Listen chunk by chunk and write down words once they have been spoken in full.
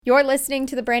You're listening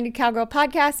to the Branded Cowgirl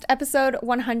Podcast, episode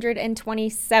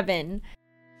 127.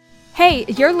 Hey,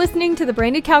 you're listening to the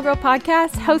Branded Cowgirl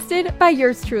Podcast, hosted by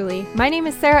yours truly. My name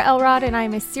is Sarah Elrod, and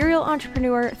I'm a serial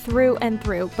entrepreneur through and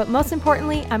through. But most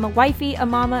importantly, I'm a wifey, a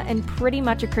mama, and pretty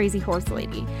much a crazy horse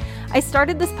lady. I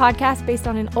started this podcast based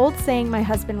on an old saying my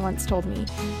husband once told me,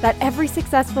 that every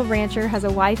successful rancher has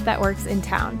a wife that works in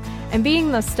town. And being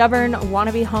the stubborn,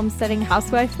 wannabe homesteading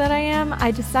housewife that I am,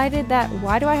 I decided that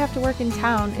why do I have to work in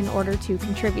town in order to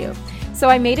contribute? So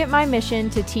I made it my mission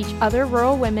to teach other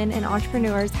rural women and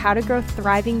entrepreneurs how to grow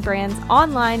thriving brands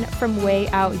online from way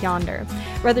out yonder.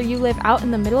 Whether you live out in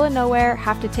the middle of nowhere,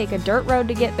 have to take a dirt road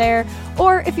to get there,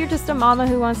 or if you're just a mama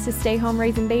who wants to stay home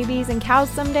raising babies and cows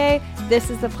someday, this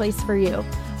is the place for you.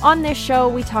 On this show,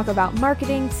 we talk about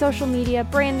marketing, social media,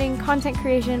 branding, content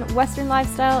creation, Western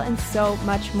lifestyle, and so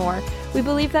much more. We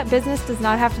believe that business does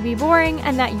not have to be boring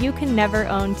and that you can never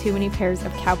own too many pairs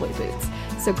of cowboy boots.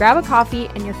 So grab a coffee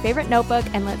and your favorite notebook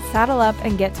and let's saddle up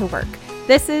and get to work.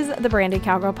 This is the Branded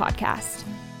Cowgirl Podcast.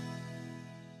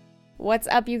 What's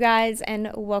up, you guys, and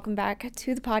welcome back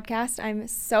to the podcast. I'm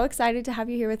so excited to have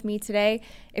you here with me today.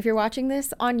 If you're watching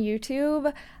this on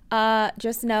YouTube,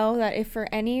 just know that if for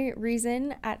any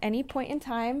reason, at any point in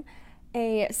time,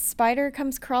 a spider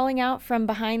comes crawling out from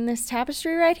behind this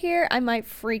tapestry right here, I might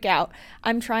freak out.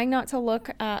 I'm trying not to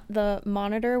look at the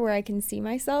monitor where I can see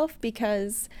myself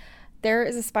because there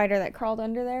is a spider that crawled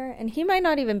under there, and he might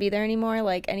not even be there anymore.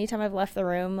 Like, anytime I've left the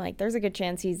room, like, there's a good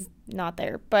chance he's not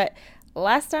there. But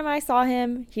last time I saw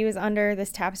him, he was under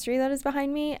this tapestry that is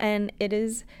behind me, and it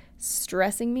is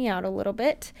stressing me out a little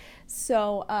bit.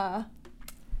 So,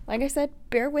 like I said,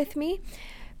 bear with me.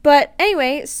 But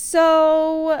anyway,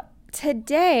 so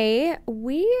today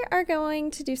we are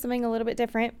going to do something a little bit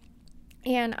different,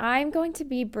 and I'm going to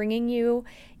be bringing you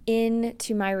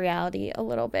into my reality a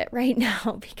little bit right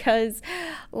now because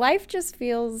life just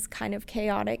feels kind of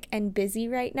chaotic and busy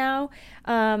right now.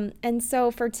 And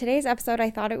so for today's episode, I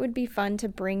thought it would be fun to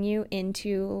bring you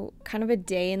into kind of a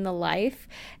day in the life.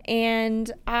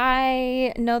 And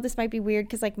I know this might be weird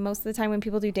because like most of the time when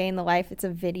people do day in the life, it's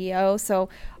a video. So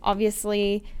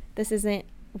obviously this isn't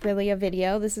really a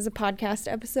video. This is a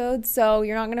podcast episode. So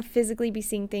you're not going to physically be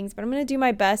seeing things, but I'm going to do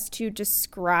my best to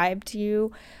describe to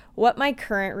you what my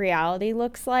current reality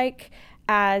looks like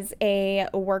as a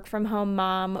work from home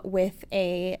mom with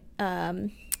a,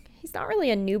 he's not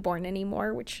really a newborn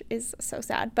anymore, which is so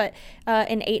sad, but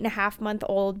an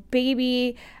 8.5-month-old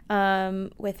baby,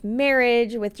 with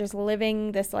marriage, with just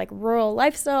living this like rural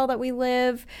lifestyle that we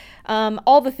live,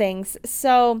 all the things.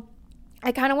 So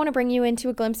I kind of want to bring you into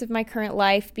a glimpse of my current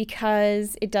life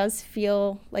because it does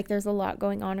feel like there's a lot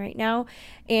going on right now,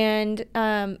 and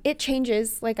it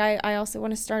changes. Like I also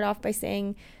want to start off by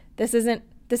saying this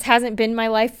hasn't been my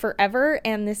life forever,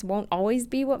 and this won't always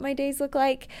be what my days look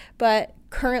like, but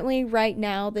currently right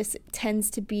now this tends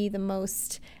to be the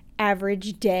most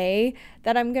average day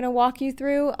that I'm going to walk you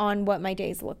through on what my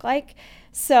days look like.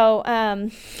 So,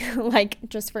 like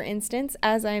just for instance,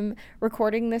 as I'm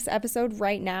recording this episode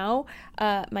right now,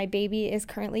 my baby is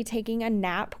currently taking a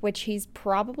nap, which he's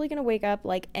probably going to wake up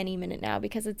like any minute now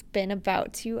because it's been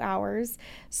about 2 hours.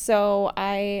 So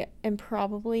I'm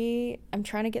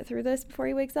trying to get through this before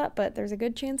he wakes up, but there's a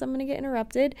good chance I'm going to get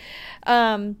interrupted.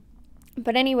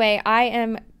 But anyway, I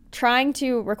am trying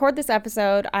to record this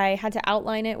episode. I had to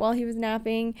outline it while he was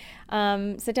napping,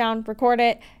 sit down, record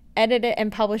it, edit it,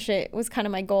 and publish it was kind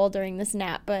of my goal during this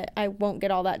nap, but I won't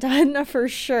get all that done for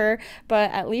sure,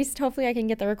 but at least hopefully I can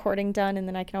get the recording done, and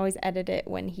then I can always edit it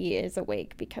when he is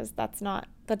awake because that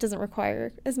doesn't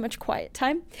require as much quiet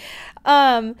time.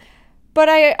 But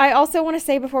I also want to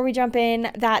say before we jump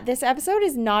in that this episode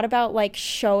is not about like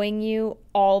showing you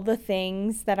all the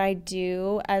things that I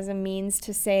do as a means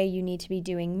to say you need to be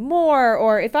doing more,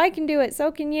 or if I can do it,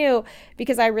 so can you,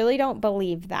 because I really don't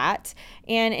believe that.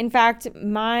 And in fact,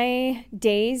 my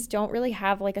days don't really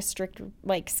have like a strict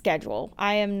like schedule.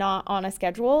 I am not on a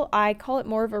schedule. I call it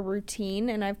more of a routine,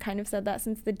 and I've kind of said that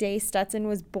since the day Stetson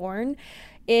was born,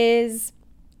 is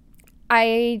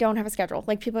I don't have a schedule.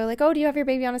 Like, people are like, oh, do you have your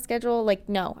baby on a schedule? Like,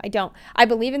 no, I don't. I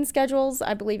believe in schedules.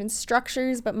 I believe in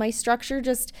structures, but my structure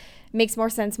just makes more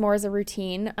sense more as a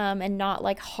routine, and not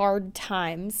like hard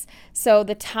times. So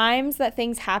the times that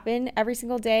things happen every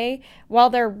single day, while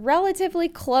they're relatively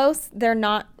close,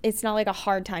 it's not like a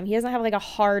hard time. He doesn't have like a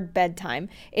hard bedtime.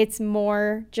 It's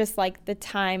more just like the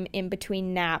time in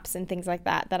between naps and things like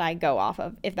that I go off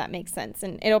of, if that makes sense.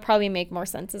 And it'll probably make more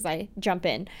sense as I jump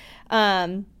in.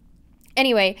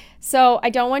 Anyway, so I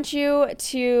don't want you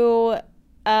to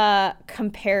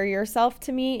compare yourself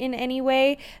to me in any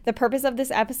way. The purpose of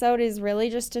this episode is really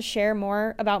just to share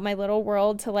more about my little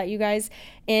world, to let you guys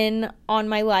in on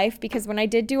my life, because when I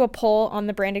did do a poll on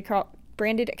the Branded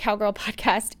Cowgirl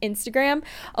Podcast Instagram,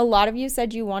 a lot of you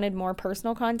said you wanted more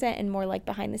personal content and more like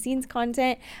behind the scenes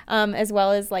content, as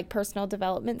well as like personal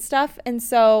development stuff. And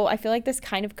so I feel like this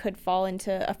kind of could fall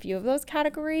into a few of those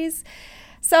categories.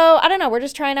 So I don't know, we're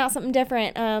just trying out something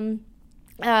different.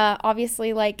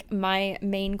 Obviously, like, my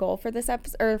main goal for this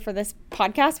episode, or for this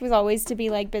podcast, was always to be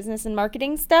like business and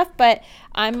marketing stuff, but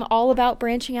I'm all about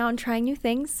branching out and trying new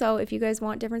things. So if you guys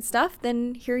want different stuff,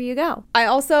 then here you go. I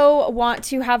also want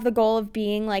to have the goal of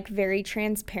being like very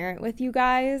transparent with you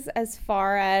guys, as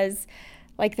far as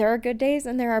like, there are good days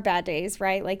and there are bad days,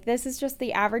 right? Like, this is just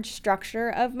the average structure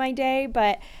of my day,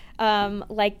 but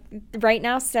like right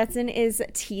now Stetson is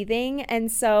teething,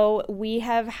 and so we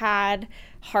have had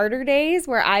harder days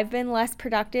where I've been less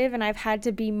productive and I've had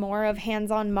to be more of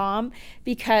hands-on mom,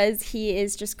 because he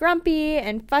is just grumpy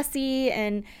and fussy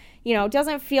and, you know,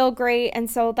 doesn't feel great. And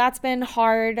so that's been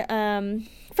hard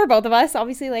for both of us.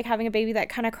 Obviously, like, having a baby that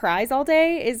kind of cries all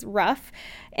day is rough,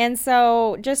 and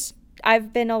so just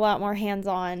I've been a lot more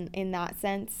hands-on in that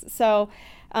sense. So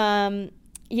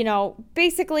you know,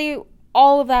 basically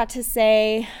all of that to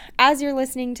say, as you're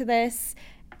listening to this,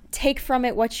 take from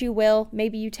it what you will.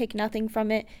 Maybe you take nothing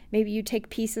from it. Maybe you take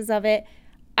pieces of it.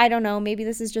 I don't know. Maybe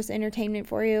this is just entertainment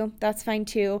for you. That's fine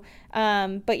too.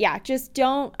 But yeah, just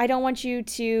I don't want you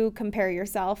to compare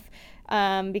yourself,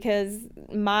 because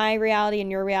my reality and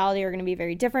your reality are going to be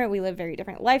very different. We live very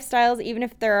different lifestyles. Even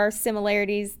if there are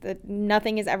similarities, that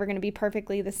nothing is ever going to be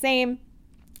perfectly the same.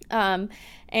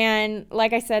 And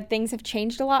like I said, things have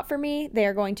changed a lot for me. They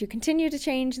are going to continue to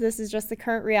change. This is just the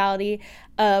current reality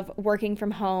of working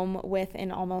from home with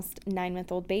an almost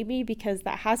 9-month-old baby, because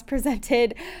that has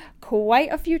presented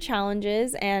quite a few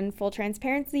challenges. And full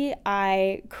transparency,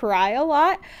 I cry a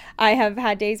lot. I have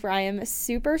had days where I am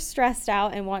super stressed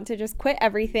out and want to just quit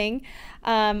everything.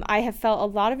 I have felt a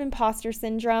lot of imposter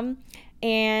syndrome.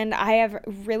 And I have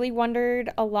really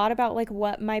wondered a lot about like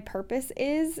what my purpose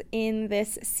is in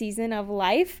this season of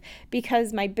life,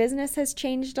 because my business has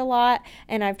changed a lot,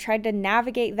 and I've tried to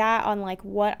navigate that on like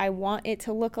what I want it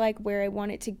to look like, where I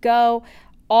want it to go,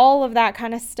 all of that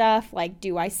kind of stuff. Like,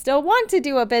 do I still want to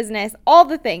do a business? All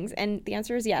the things. And the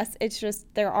answer is yes. It's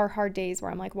just there are hard days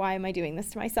where I'm like, why am I doing this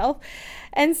to myself?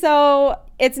 And so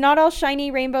it's not all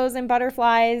shiny rainbows and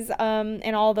butterflies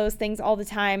and all those things all the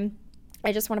time.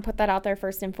 I just want to put that out there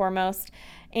first and foremost.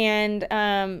 And,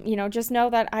 you know, just know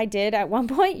that I did at one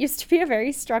point used to be a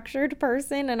very structured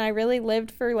person, and I really lived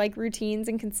for like routines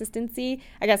and consistency.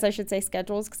 I guess I should say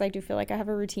schedules, because I do feel like I have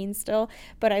a routine still,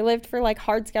 but I lived for like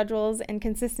hard schedules and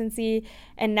consistency.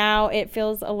 And now it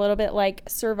feels a little bit like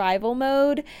survival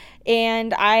mode.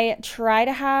 And I try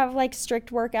to have like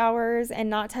strict work hours and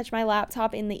not touch my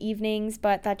laptop in the evenings,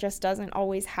 but that just doesn't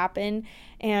always happen.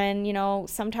 And, you know,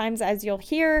 sometimes, as you'll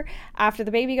hear, after the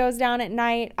baby goes down at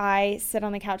night, I sit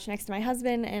on the couch next to my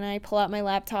husband and I pull out my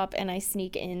laptop and I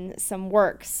sneak in some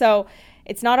work. So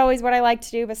it's not always what I like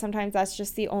to do, but sometimes that's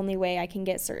just the only way I can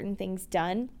get certain things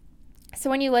done. So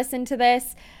when you listen to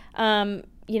this,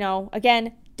 you know,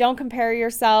 again, don't compare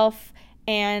yourself.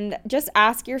 And just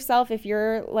ask yourself, if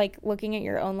you're like looking at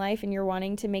your own life and you're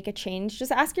wanting to make a change,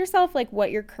 just ask yourself like what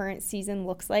your current season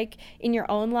looks like in your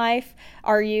own life.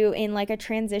 Are you in like a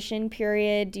transition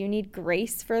period? Do you need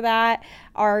grace for that?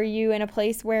 Are you in a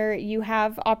place where you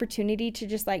have opportunity to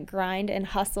just like grind and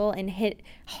hustle and hit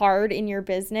hard in your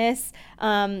business?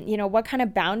 You know, what kind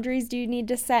of boundaries do you need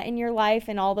to set in your life,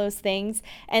 and all those things?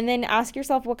 And then ask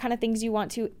yourself what kind of things you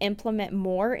want to implement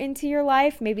more into your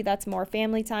life. Maybe that's more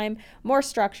family time, more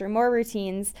structure, more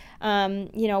routines. You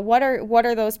know, what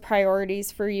are those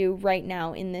priorities for you right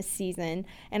now in this season?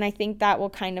 And I think that will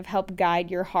kind of help guide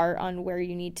your heart on where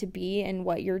you need to be and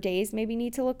what your days maybe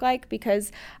need to look like,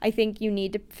 because I think you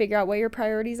need to figure out what your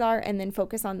priorities are and then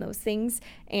focus on those things.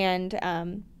 And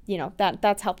you know,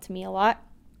 that's helped me a lot.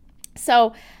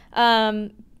 So I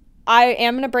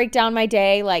am going to break down my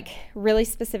day like really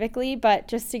specifically, but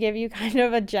just to give you kind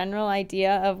of a general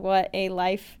idea of what a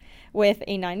life with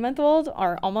a 9-month-old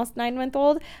or almost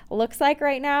 9-month-old looks like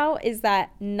right now, is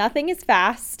that nothing is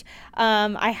fast.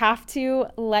 I have to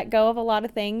let go of a lot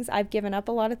of things. I've given up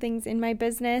a lot of things in my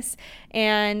business,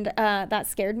 and that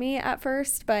scared me at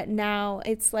first, but now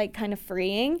it's like kind of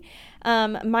freeing.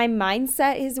 My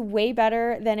mindset is way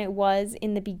better than it was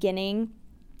in the beginning.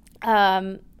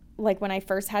 like when I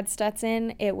first had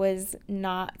Stetson, it was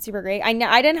not super great.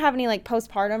 I didn't have any like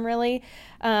postpartum really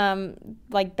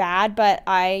like bad, but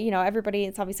everybody,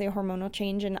 it's obviously a hormonal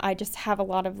change, and I just have a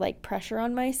lot of like pressure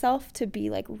on myself to be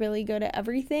like really good at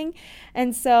everything.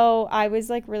 And so I was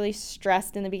like really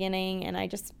stressed in the beginning, and I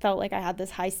just felt like I had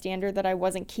this high standard that I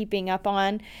wasn't keeping up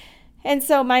on. And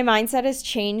so my mindset has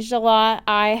changed a lot.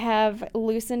 I have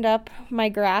loosened up my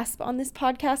grasp on this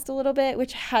podcast a little bit,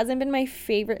 which hasn't been my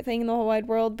favorite thing in the whole wide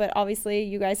world. But obviously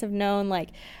you guys have known, like,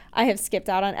 I have skipped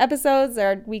out on episodes.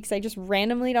 There are weeks I just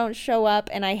randomly don't show up,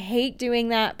 and I hate doing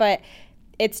that. But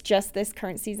it's just this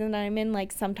current season that I'm in.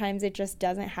 Like, sometimes it just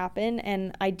doesn't happen,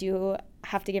 and I do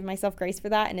have to give myself grace for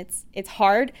that. And it's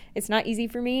hard. It's not easy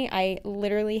for me. I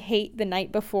literally hate the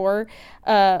night before,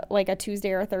 like a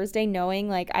Tuesday or a Thursday, knowing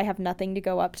like I have nothing to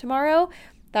go up tomorrow.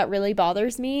 That really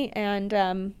bothers me.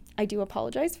 And I do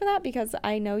apologize for that, because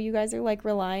I know you guys are like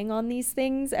relying on these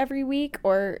things every week,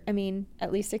 or I mean,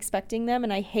 at least expecting them.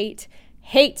 And I hate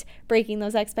breaking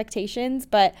those expectations.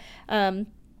 But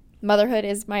motherhood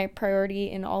is my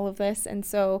priority in all of this. And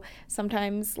so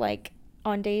sometimes, like,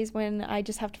 on days when I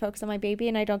just have to focus on my baby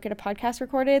and I don't get a podcast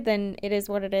recorded, then it is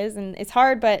what it is, and it's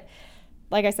hard. But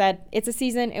like I said, it's a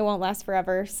season. It won't last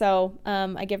forever. So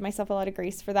I give myself a lot of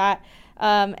grace for that.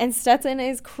 And Stetson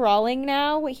is crawling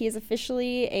now. He is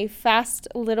officially a fast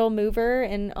little mover.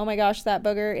 And oh my gosh, that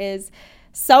booger is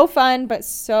so fun, but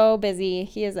so busy.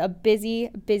 He is a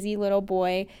busy little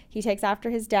boy. He takes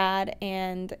after his dad,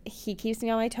 and he keeps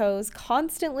me on my toes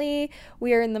constantly.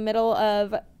 We are in the middle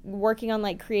of working on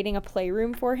like creating a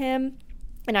playroom for him.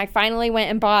 And I finally went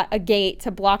and bought a gate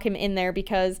to block him in there,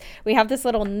 because we have this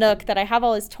little nook that I have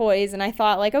all his toys. And I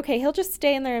thought, like, okay, he'll just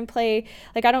stay in there and play.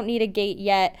 Like, I don't need a gate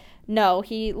yet. No,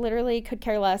 he literally could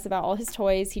care less about all his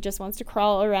toys. He just wants to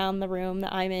crawl around the room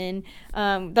that I'm in.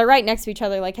 They're right next to each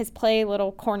other. Like, his play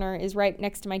little corner is right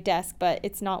next to my desk, but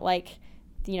it's not like,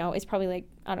 it's probably like,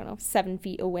 I don't know, 7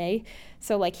 feet away.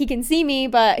 So like, he can see me,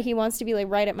 but he wants to be like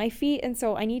right at my feet. And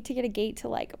so I need to get a gate to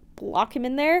like block him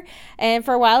in there. And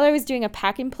for a while I was doing a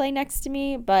pack and play next to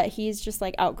me, but he's just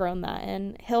like outgrown that,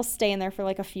 and he'll stay in there for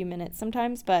like a few minutes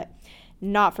sometimes, but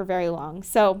not for very long.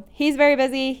 So he's very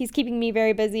busy. He's keeping me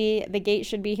very busy. The gate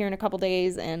should be here in a couple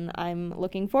days, and I'm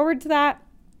looking forward to that.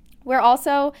 We're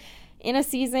also in a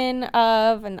season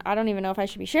of, and I don't even know if I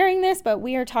should be sharing this, but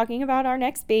we are talking about our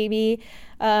next baby.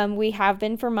 We have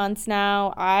been for months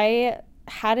now. I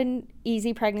had an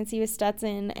easy pregnancy with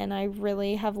Stetson, and I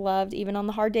really have loved, even on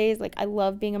the hard days, like, I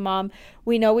love being a mom.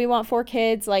 We know we want 4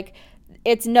 kids. Like,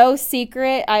 it's no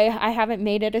secret. I haven't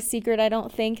made it a secret, I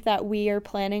don't think, that we are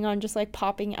planning on just like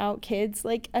popping out kids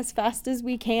like as fast as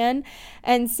we can.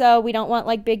 And so we don't want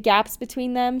like big gaps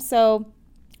between them. So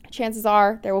chances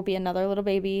are there will be another little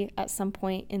baby at some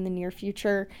point in the near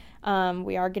future.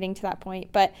 We are getting to that point,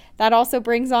 but that also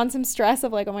brings on some stress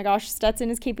of like, oh my gosh, Stetson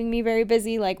is keeping me very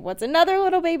busy. Like, what's another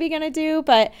little baby gonna do?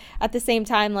 But at the same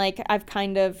time, like, I've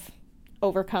kind of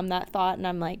overcome that thought, and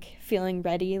I'm like feeling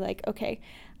ready. Like, okay,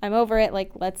 I'm over it.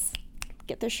 Like, let's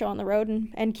get this show on the road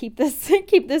and keep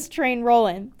this train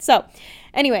rolling. So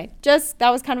anyway, just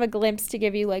that was kind of a glimpse to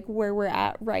give you like where we're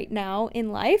at right now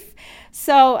in life.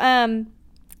 So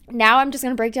now I'm just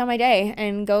going to break down my day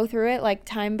and go through it like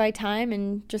time by time,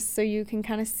 and just so you can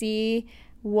kind of see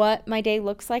what my day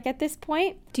looks like at this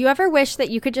point. Do you ever wish that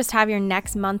you could just have your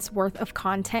next month's worth of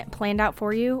content planned out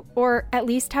for you, or at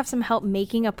least have some help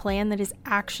making a plan that is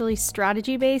actually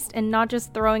strategy based and not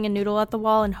just throwing a noodle at the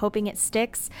wall and hoping it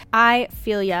sticks? I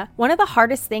feel ya. One of the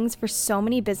hardest things for so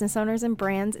many business owners and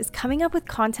brands is coming up with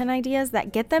content ideas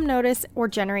that get them noticed or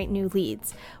generate new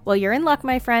leads. Well, you're in luck,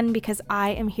 my friend, because I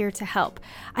am here to help.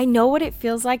 I know what it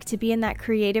feels like to be in that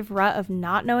creative rut of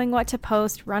not knowing what to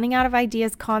post, running out of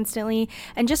ideas constantly,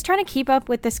 and just trying to keep up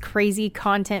with this crazy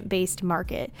content-based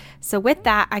market. So with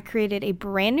that, I created a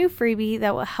brand new freebie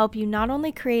that will help you not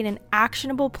only create an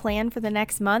actionable plan for the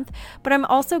next month, but I'm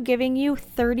also giving you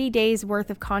 30 days worth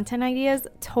of content ideas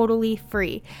totally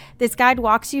free. This guide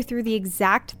walks you through the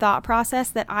exact thought process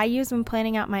that I use when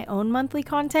planning out my own monthly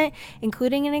content,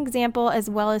 including an example as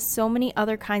well as so many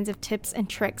other kinds of tips and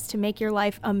tricks to make your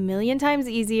life a million times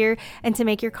easier and to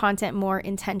make your content more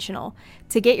intentional.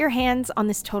 To get your hands on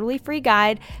this totally free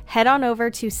guide, head on over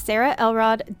to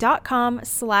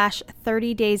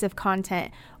sarahelrod.com/30 days of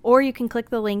content, or you can click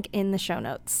the link in the show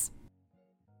notes.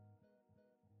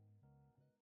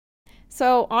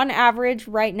 So on average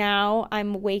right now,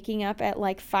 I'm waking up at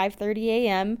like 5:30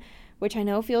 a.m., which I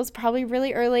know feels probably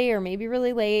really early or maybe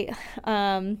really late.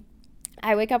 I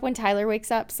wake up when Tyler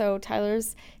wakes up. So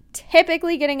Tyler's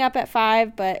typically getting up at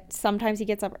 5, but sometimes he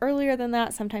gets up earlier than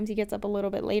that. Sometimes he gets up a little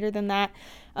bit later than that.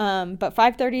 But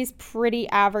 5:30 is pretty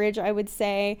average, I would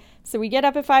say. So we get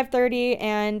up at 5:30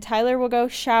 and Tyler will go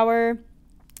shower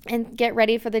and get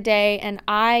ready for the day, and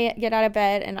I get out of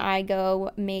bed and I go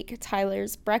make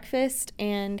Tyler's breakfast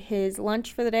and his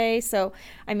lunch for the day. So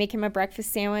I make him a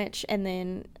breakfast sandwich and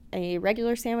then a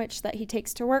regular sandwich that he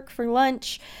takes to work for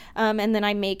lunch, and then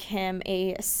I make him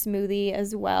a smoothie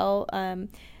as well.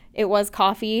 It was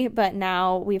coffee, but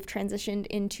now we've transitioned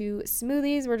into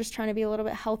smoothies. We're just trying to be a little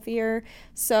bit healthier,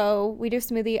 so we do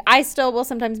smoothie. I still will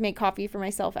sometimes make coffee for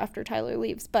myself after Tyler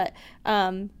leaves, but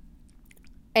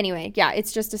anyway, yeah,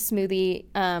 it's just a smoothie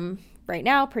right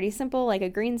now, pretty simple, like a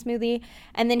green smoothie.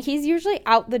 And then he's usually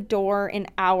out the door an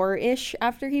hour-ish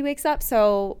after he wakes up,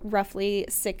 so roughly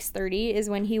 6:30 is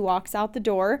when he walks out the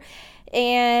door.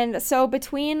 And so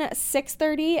between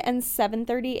 6:30 and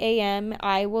 7:30 a.m.,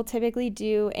 I will typically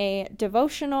do a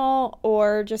devotional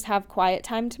or just have quiet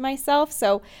time to myself.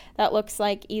 So that looks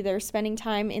like either spending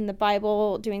time in the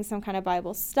Bible, doing some kind of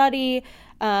Bible study,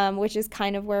 which is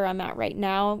kind of where I'm at right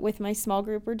now with my small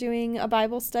group. We're doing a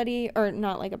Bible study, or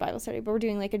not like a Bible study, but we're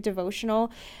doing like a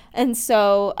devotional. And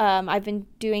so I've been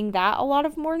doing that a lot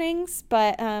of mornings,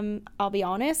 but I'll be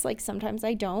honest, like sometimes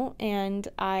I don't, and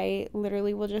I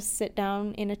literally will just sit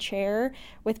down in a chair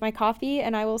with my coffee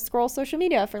and I will scroll social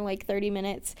media for like 30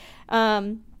 minutes.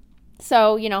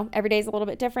 So, every day is a little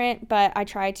bit different, but I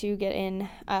try to get in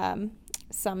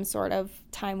some sort of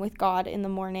time with God in the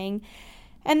morning.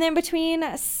 And then between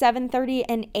 7:30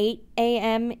 and 8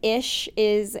 a.m.-ish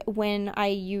is when I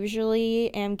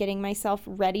usually am getting myself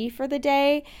ready for the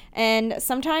day. And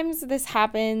sometimes this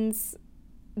happens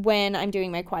when I'm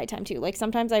doing my quiet time too. Like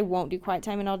sometimes I won't do quiet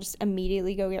time and I'll just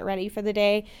immediately go get ready for the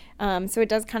day. So it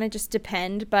does kind of just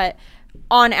depend. But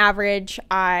on average,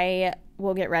 I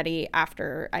will get ready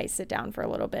after I sit down for a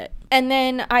little bit. And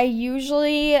then I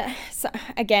usually,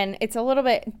 again, it's a little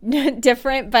bit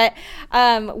different, but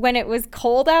when it was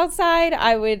cold outside,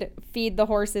 I would feed the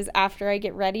horses after I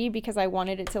get ready because I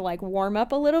wanted it to like warm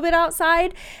up a little bit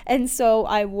outside. And so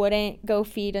I wouldn't go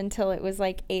feed until it was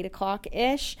like 8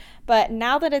 o'clock-ish. But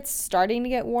now that it's starting to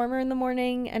get warmer in the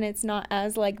morning and it's not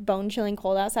as like bone-chilling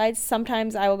cold outside,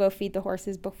 sometimes I will go feed the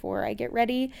horses before I get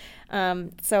ready.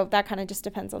 So that kind of just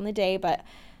depends on the day. But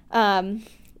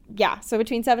yeah, so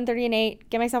between 7:30 and 8,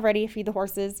 get myself ready, feed the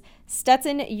horses.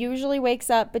 Stetson usually wakes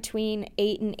up between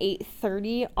 8 and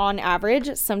 8:30 on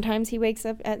average. Sometimes he wakes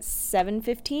up at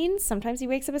 7:15. Sometimes he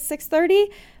wakes up at 6:30.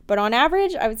 But on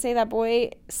average, I would say that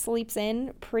boy sleeps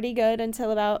in pretty good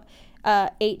until about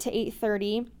 8 to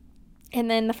 8:30. And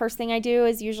then the first thing I do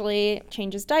is usually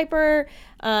change his diaper,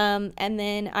 and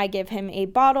then I give him a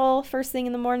bottle first thing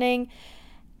in the morning.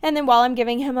 And then while I'm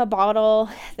giving him a bottle,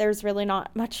 there's really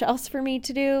not much else for me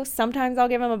to do. Sometimes I'll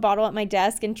give him a bottle at my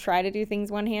desk and try to do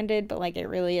things one-handed, but like it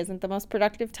really isn't the most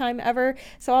productive time ever.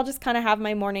 So I'll just kind of have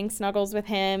my morning snuggles with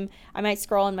him. I might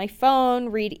scroll on my phone,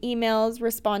 read emails,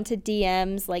 respond to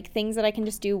DMs, like things that I can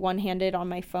just do one-handed on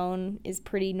my phone is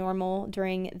pretty normal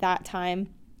during that time.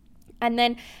 And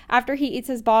then after he eats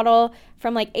his bottle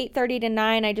from like 8:30 to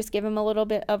 9, I just give him a little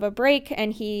bit of a break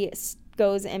and he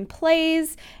goes and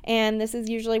plays. And this is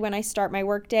usually when I start my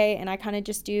work day, and I kind of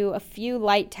just do a few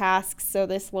light tasks. So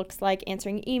this looks like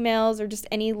answering emails or just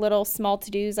any little small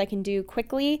to-dos I can do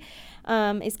quickly,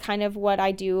 is kind of what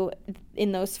I do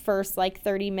in those first like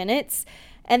 30 minutes.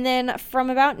 And then from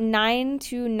about 9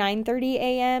 to 9:30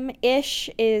 a.m.-ish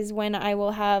is when I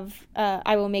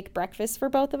will make breakfast for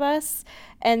both of us.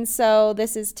 And so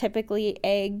this is typically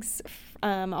eggs.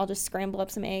 I'll just scramble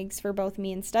up some eggs for both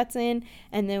me and Stetson,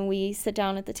 and then we sit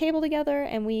down at the table together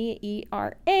and we eat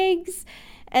our eggs.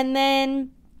 And then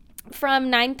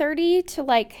from 9:30 to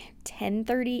like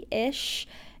 10:30-ish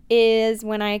is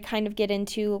when I kind of get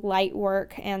into light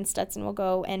work, and Stetson will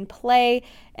go and play.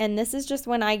 And this is just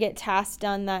when I get tasks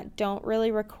done that don't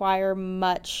really require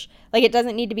much. Like it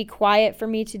doesn't need to be quiet for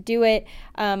me to do it.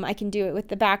 I can do it with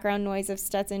the background noise of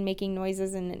Stetson making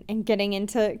noises and getting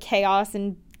into chaos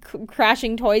and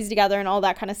crashing toys together and all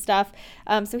that kind of stuff.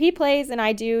 So he plays and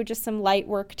I do just some light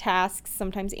work tasks,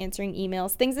 sometimes answering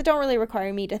emails, things that don't really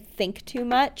require me to think too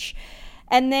much.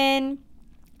 And then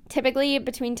typically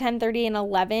between 10:30 and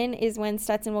 11 is when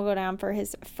Stetson will go down for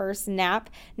his first nap.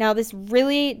 Now this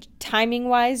really timing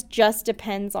wise just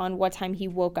depends on what time he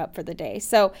woke up for the day.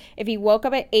 So if he woke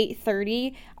up at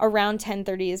 8:30, around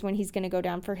 10:30 is when he's going to go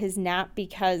down for his nap,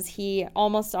 because he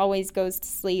almost always goes to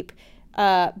sleep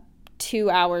 2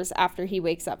 hours after he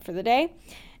wakes up for the day.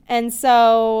 And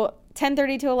so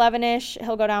 10:30 to 11ish,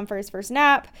 he'll go down for his first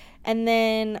nap, and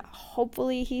then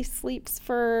hopefully he sleeps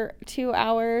for 2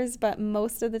 hours, but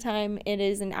most of the time it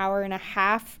is an hour and a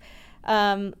half.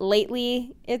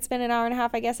 Lately it's been an hour and a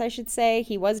half, I guess I should say.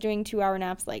 He was doing 2-hour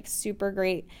naps, like super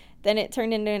great. Then it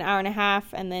turned into an hour and a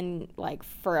half, and then like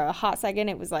for a hot second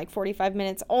it was like 45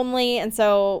 minutes only, and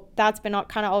so that's been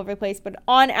kind of all over the place. But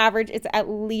on average it's at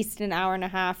least an hour and a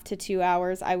half to 2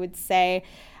 hours, I would say.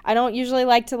 I don't usually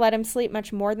like to let him sleep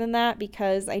much more than that,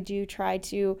 because I do try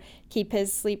to keep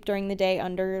his sleep during the day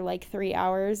under like 3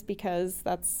 hours, because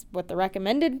that's what the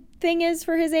recommended thing is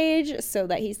for his age, so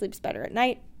that he sleeps better at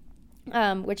night.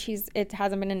 Which it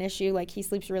hasn't been an issue. Like, he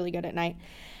sleeps really good at night,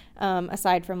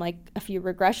 aside from like a few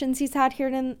regressions he's had here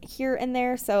and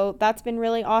there. So that's been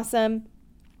really awesome.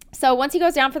 So once he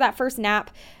goes down for that first nap,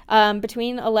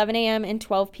 between 11 a.m. and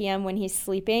 12 p.m. when he's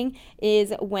sleeping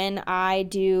is when I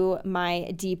do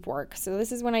my deep work. So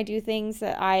this is when I do things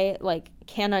that I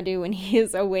cannot do when he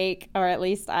is awake, or at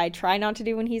least I try not to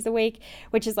do when he's awake,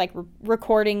 which is like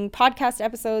recording podcast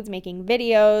episodes, making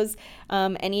videos,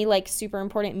 any like super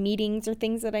important meetings or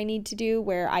things that I need to do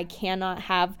where I cannot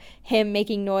have him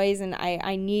making noise and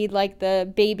I need like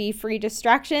the baby free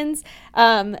distractions.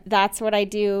 That's what I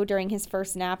do during his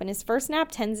first nap, and his first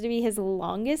nap tends to be his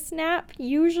longest nap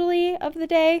usually of the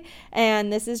day,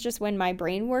 and this is just when my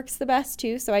brain works the best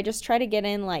too. So I just try to get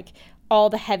in like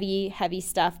all the heavy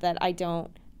stuff that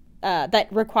that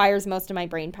requires most of my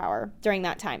brain power during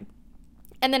that time.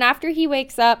 And then after he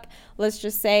wakes up, let's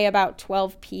just say about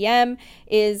 12 p.m.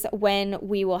 is when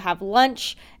we will have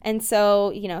lunch. And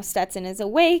so, Stetson is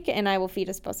awake and I will feed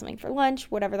us both something for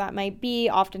lunch, whatever that might be.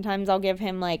 Oftentimes I'll give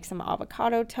him like some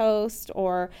avocado toast,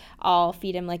 or I'll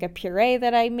feed him like a puree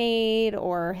that I made,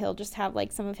 or he'll just have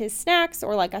like some of his snacks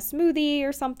or like a smoothie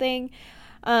or something.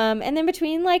 And then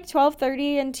between like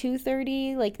 12:30 and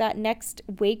 2:30, like that next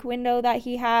wake window that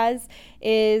he has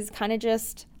is kind of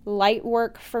just light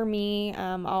work for me.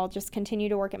 I'll just continue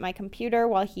to work at my computer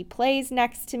while he plays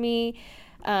next to me.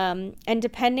 And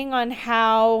depending on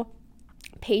how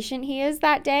patient he is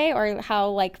that day, or how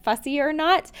like fussy or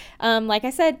not, like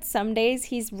I said, some days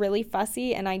he's really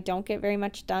fussy and I don't get very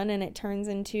much done, and it turns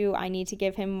into I need to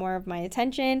give him more of my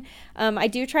attention. I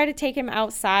do try to take him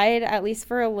outside at least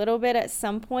for a little bit at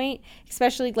some point,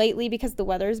 especially lately because the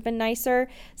weather's been nicer.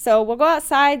 So we'll go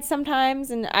outside sometimes,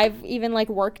 and I've even like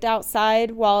worked outside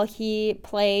while he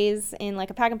plays in like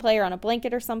a pack and play or on a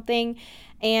blanket or something.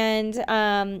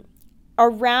 And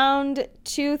around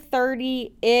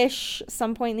 2:30-ish,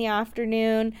 some point in the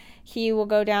afternoon, he will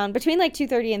go down. Between like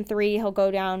 2:30 and 3, he'll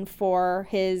go down for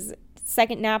his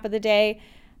second nap of the day.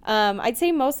 I'd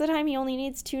say most of the time he only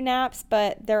needs 2 naps,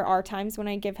 but there are times when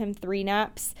I give him 3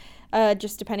 naps,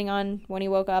 just depending on when he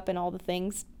woke up and all the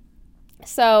things.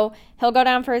 So he'll go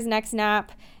down for his next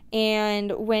nap,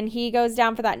 and when he goes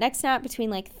down for that next nap between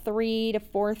like 3 to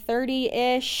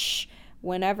 4:30-ish,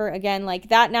 whenever, again, like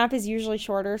that nap is usually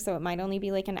shorter, so it might only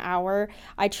be like an hour.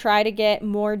 I try to get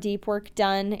more deep work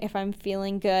done if I'm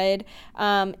feeling good.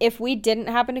 If we didn't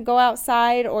happen to go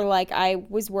outside, or like I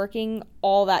was working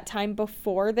all that time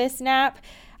before this nap,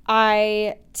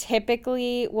 I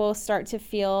typically will start to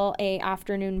feel a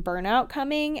afternoon burnout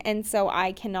coming, and so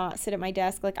I cannot sit at my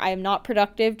desk. Like, I am not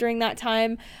productive during that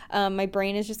time. My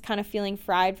brain is just kind of feeling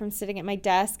fried from sitting at my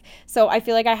desk, so I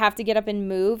feel like I have to get up and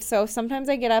move. So sometimes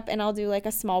I get up and I'll do like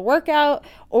a small workout,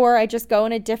 or I just go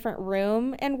in a different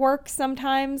room and work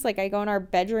sometimes. Like, I go in our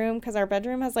bedroom, because our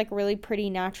bedroom has like really pretty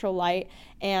natural light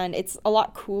and it's a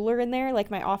lot cooler in there.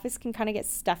 Like, my office can kind of get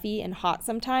stuffy and hot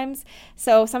sometimes,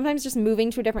 so sometimes just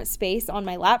moving to a different space on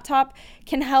my laptop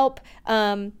can help.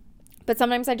 But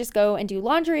sometimes I just go and do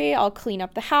laundry. I'll clean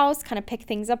up the house, kind of pick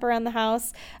things up around the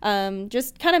house,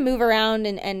 just kind of move around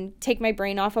and take my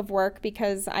brain off of work,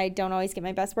 because I don't always get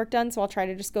my best work done. So I'll try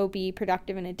to just go be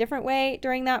productive in a different way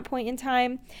during that point in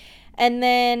time. And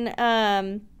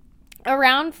then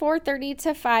around 4:30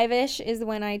 to 5-ish is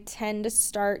when I tend to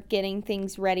start getting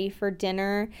things ready for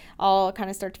dinner. I'll kind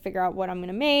of start to figure out what I'm going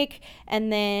to make.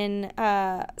 And then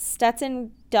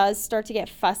Stetson does start to get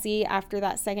fussy after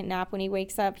that second nap when he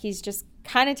wakes up. He's just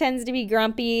kind of tends to be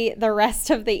grumpy the rest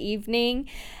of the evening.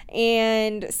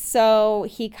 And so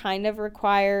he kind of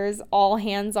requires all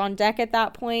hands on deck at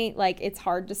that point. Like, it's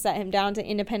hard to set him down to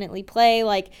independently play.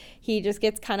 Like, he just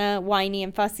gets kind of whiny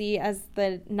and fussy as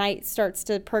the night starts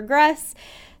to progress.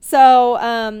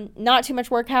 So not too much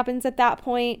work happens at that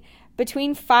point.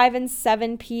 Between 5 and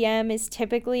 7 p.m. is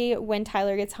typically when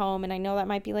Tyler gets home, and I know that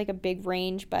might be like a big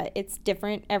range, but it's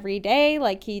different every day.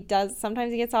 Like,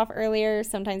 sometimes he gets off earlier,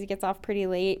 sometimes he gets off pretty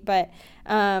late, but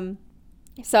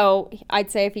So I'd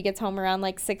say if he gets home around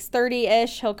like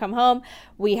 6:30-ish, he'll come home.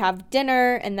 We have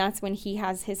dinner, and that's when he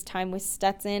has his time with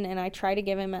Stetson. And I try to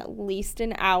give him at least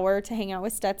an hour to hang out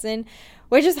with Stetson,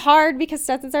 which is hard because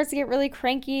Stetson starts to get really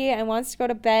cranky and wants to go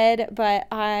to bed. But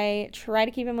I try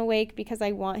to keep him awake because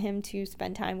I want him to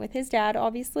spend time with his dad,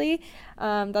 obviously.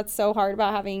 That's so hard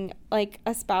about having like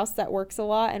a spouse that works a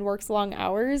lot and works long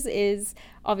hours is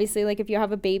obviously, like, if you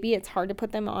have a baby, it's hard to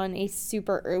put them on a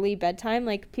super early bedtime.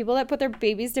 Like, people that put their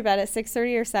babies to bed at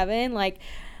 6:30 or 7, like,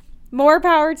 more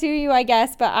power to you, I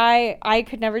guess. But I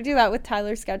could never do that with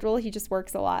Tyler's schedule. He just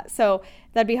works a lot. So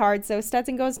that'd be hard. So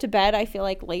Stetson goes to bed, I feel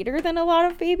like, later than a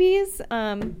lot of babies.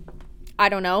 I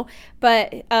don't know.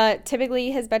 But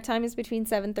typically his bedtime is between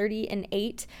 7:30 and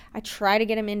 8. I try to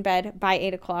get him in bed by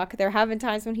 8 o'clock. There have been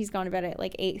times when he's gone to bed at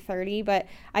like 8:30, but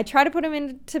I try to put him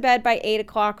into bed by 8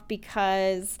 o'clock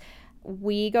because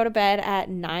we go to bed at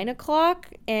 9 o'clock,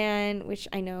 and which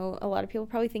I know a lot of people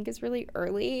probably think is really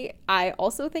early. I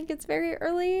also think it's very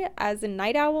early. As a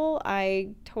night owl,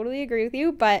 I totally agree with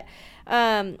you. But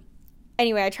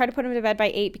anyway, I try to put him to bed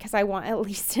by 8 because I want at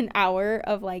least an hour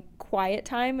of like quiet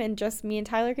time and just me and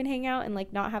Tyler can hang out and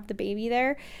like not have the baby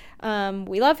there.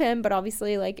 We love him, but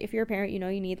obviously, like, if you're a parent, you know,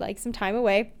 you need like some time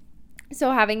away.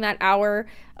 So having that hour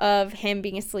of him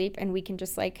being asleep and we can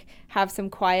just like have some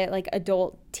quiet like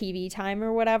adult TV time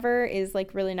or whatever is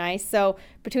like really nice. So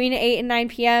between 8 and 9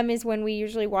 p.m. is when we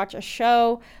usually watch a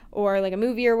show or like a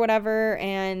movie or whatever.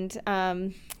 And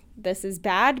this is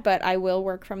bad, but I will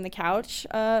work from the couch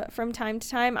from time to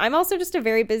time. I'm also just a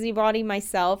very busybody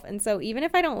myself. And so even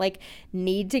if I don't like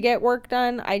need to get work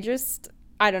done, I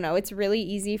don't know, it's really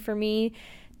easy for me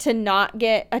to not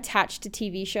get attached to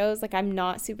TV shows. Like, I'm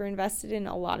not super invested in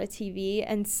a lot of TV.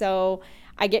 And so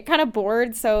I get kind of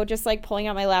bored. So just like pulling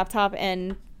out my laptop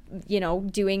and, you know,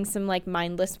 doing some like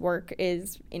mindless work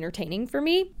is entertaining for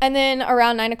me. And then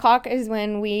around 9 o'clock is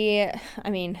when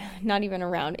not even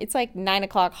around, it's like 9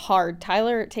 o'clock hard.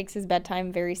 Tyler takes his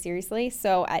bedtime very seriously.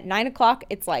 So at 9 o'clock,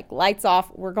 it's like lights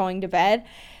off, we're going to bed.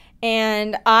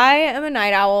 And I am a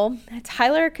night owl.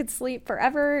 Tyler could sleep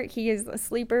forever. He is a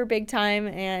sleeper big time,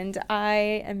 and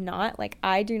I am not. Like,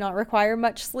 I do not require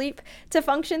much sleep to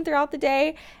function throughout the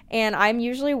day, and I'm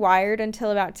usually wired until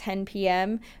about 10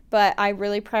 p.m., but I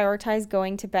really prioritize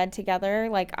going to bed together.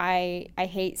 Like, I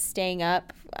hate staying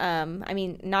up.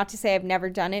 Not to say I've never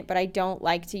done it, but I don't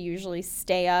like to usually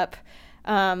stay up.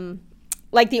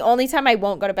 Like, the only time I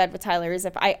won't go to bed with Tyler is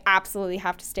if I absolutely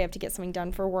have to stay up to get something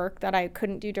done for work that I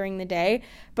couldn't do during the day.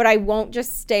 But I won't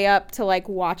just stay up to, like,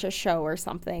 watch a show or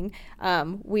something.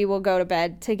 We will go to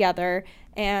bed together.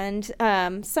 And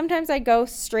sometimes I go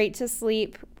straight to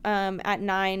sleep at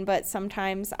 9, but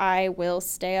sometimes I will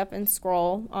stay up and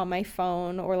scroll on my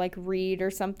phone or, like, read or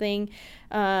something,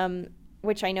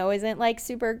 which I know isn't, like,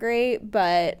 super great,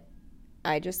 but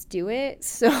I just do it.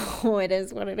 So it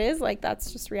is what it is. Like,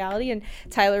 that's just reality. And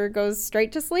Tyler goes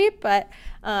straight to sleep, but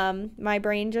my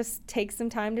brain just takes some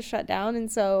time to shut down.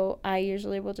 And so I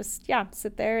usually will just,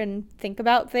 sit there and think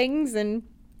about things and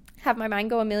have my mind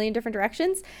go a million different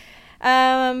directions.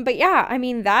 But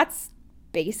that's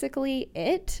basically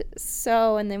it.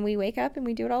 So, and then we wake up and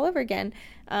we do it all over again.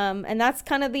 And that's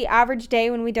kind of the average day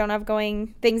when we don't have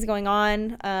things going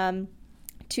on.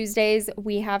 Tuesdays,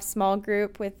 we have small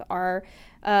group with our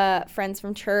friends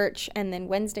from church, and then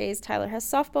Wednesdays, Tyler has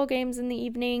softball games in the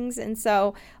evenings, and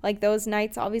so, like, those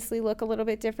nights obviously look a little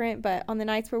bit different, but on the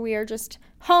nights where we are just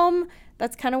home,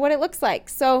 that's kind of what it looks like.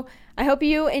 So I hope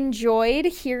you enjoyed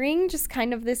hearing just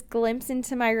kind of this glimpse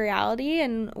into my reality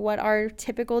and what our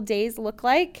typical days look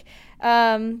like.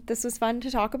 This was fun to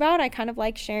talk about. I kind of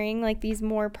like sharing like these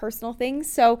more personal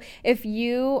things. So if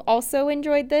you also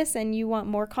enjoyed this and you want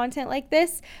more content like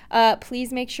this,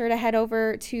 please make sure to head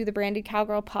over to the Branded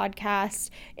Cowgirl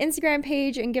Podcast Instagram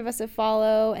page and give us a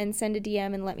follow and send a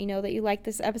DM and let me know that you like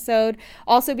this episode.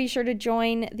 Also, be sure to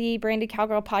join the Branded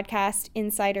Cowgirl Podcast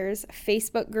Insiders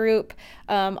Facebook group.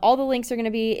 All the links are going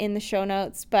to be in the show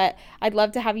notes, but I'd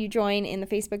love to have you join in the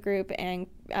Facebook group and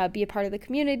be a part of the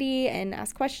community and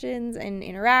ask questions and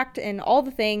interact and all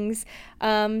the things.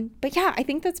 But yeah, I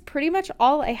think that's pretty much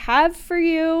all I have for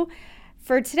you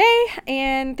for today.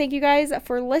 And thank you guys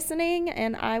for listening,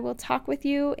 and I will talk with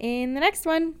you in the next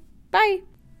one. Bye.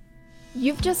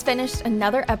 You've just finished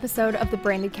another episode of the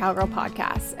Branded Cowgirl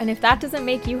Podcast. And if that doesn't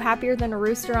make you happier than a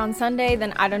rooster on Sunday,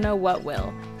 then I don't know what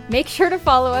will. Make sure to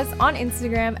follow us on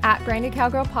Instagram at Branded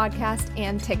Cowgirl Podcast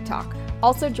and TikTok.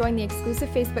 Also join the exclusive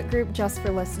Facebook group just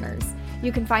for listeners.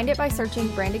 You can find it by searching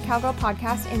Branded Cowgirl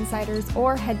Podcast Insiders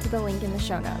or head to the link in the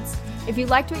show notes. If you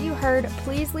liked what you heard,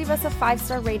 please leave us a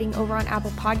 5-star rating over on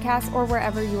Apple Podcasts or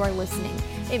wherever you are listening.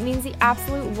 It means the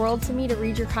absolute world to me to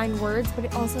read your kind words, but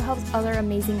it also helps other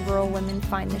amazing rural women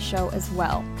find the show as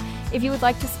well. If you would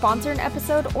like to sponsor an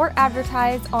episode or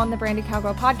advertise on the Branded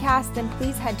Cowgirl podcast, then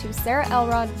please head to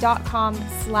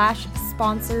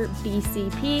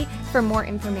sarahelrod.com/sponsorbcp for more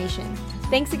information.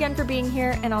 Thanks again for being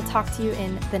here, and I'll talk to you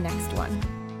in the next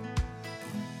one.